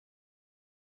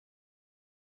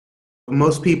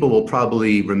most people will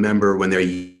probably remember when they're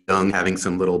young having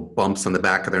some little bumps on the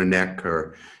back of their neck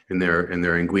or in their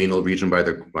inguinal region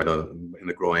in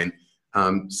the groin.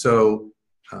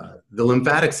 The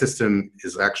lymphatic system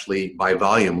is actually by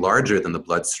volume larger than the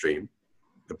bloodstream,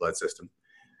 the blood system.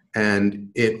 And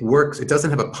it works, it doesn't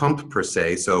have a pump per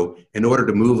se, so in order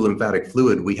to move lymphatic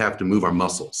fluid, we have to move our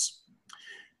muscles.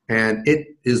 And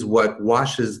it is what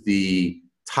washes the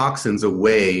toxins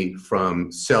away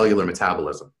from cellular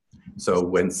metabolism. So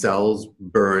when cells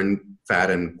burn fat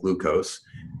and glucose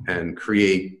and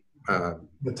create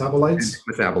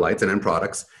metabolites and end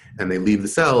products, and they leave the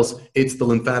cells, it's the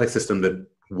lymphatic system that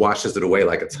washes it away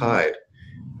like a tide.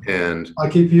 And I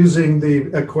keep using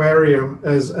the aquarium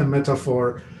as a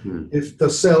metaphor. If the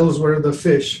cells were the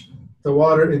fish, the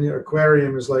water in the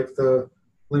aquarium is like the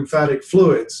lymphatic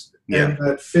fluids. Yeah. And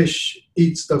that fish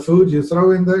eats the food you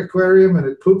throw in the aquarium, and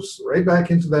it poops right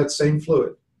back into that same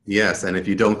fluid. Yes, and if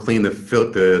you don't clean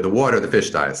the water, the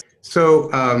fish dies. So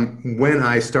when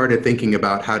I started thinking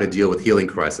about how to deal with healing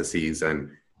crises and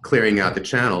clearing out the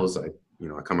channels, I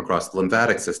come across the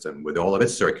lymphatic system with all of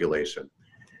its circulation.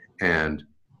 And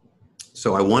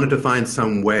so I wanted to find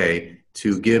some way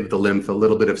to give the lymph a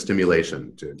little bit of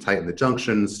stimulation, to tighten the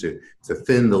junctions, to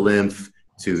thin the lymph,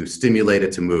 to stimulate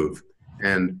it to move.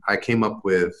 And I came up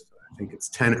with, I think it's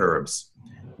 10 herbs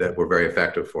that were very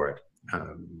effective for it.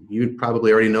 You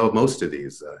probably already know of most of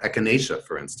these, echinacea,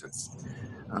 for instance.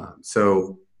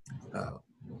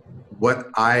 What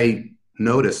I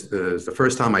noticed is the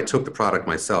first time I took the product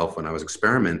myself when I was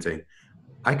experimenting,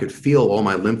 I could feel all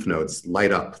my lymph nodes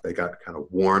light up. They got kind of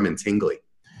warm and tingly.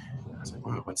 I was like,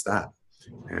 wow, what's that?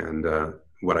 And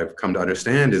what I've come to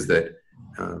understand is that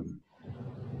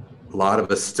a lot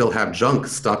of us still have junk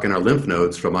stuck in our lymph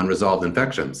nodes from unresolved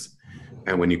infections.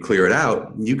 And when you clear it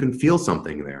out, you can feel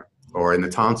something there, or in the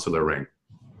tonsillar ring.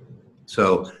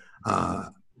 So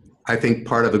I think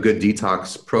part of a good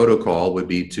detox protocol would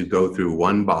be to go through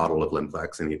one bottle of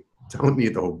Lymplex, and you don't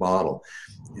need the whole bottle.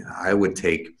 I would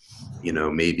take,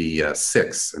 maybe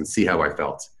 6 and see how I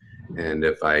felt. And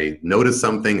if I notice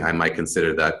something, I might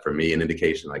consider that for me an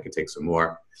indication I could take some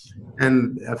more.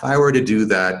 And if I were to do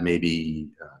that, maybe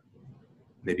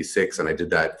 6, and I did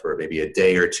that for maybe a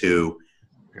day or 2,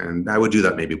 and I would do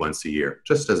that maybe once a year,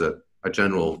 just as a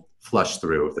general flush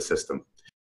through of the system.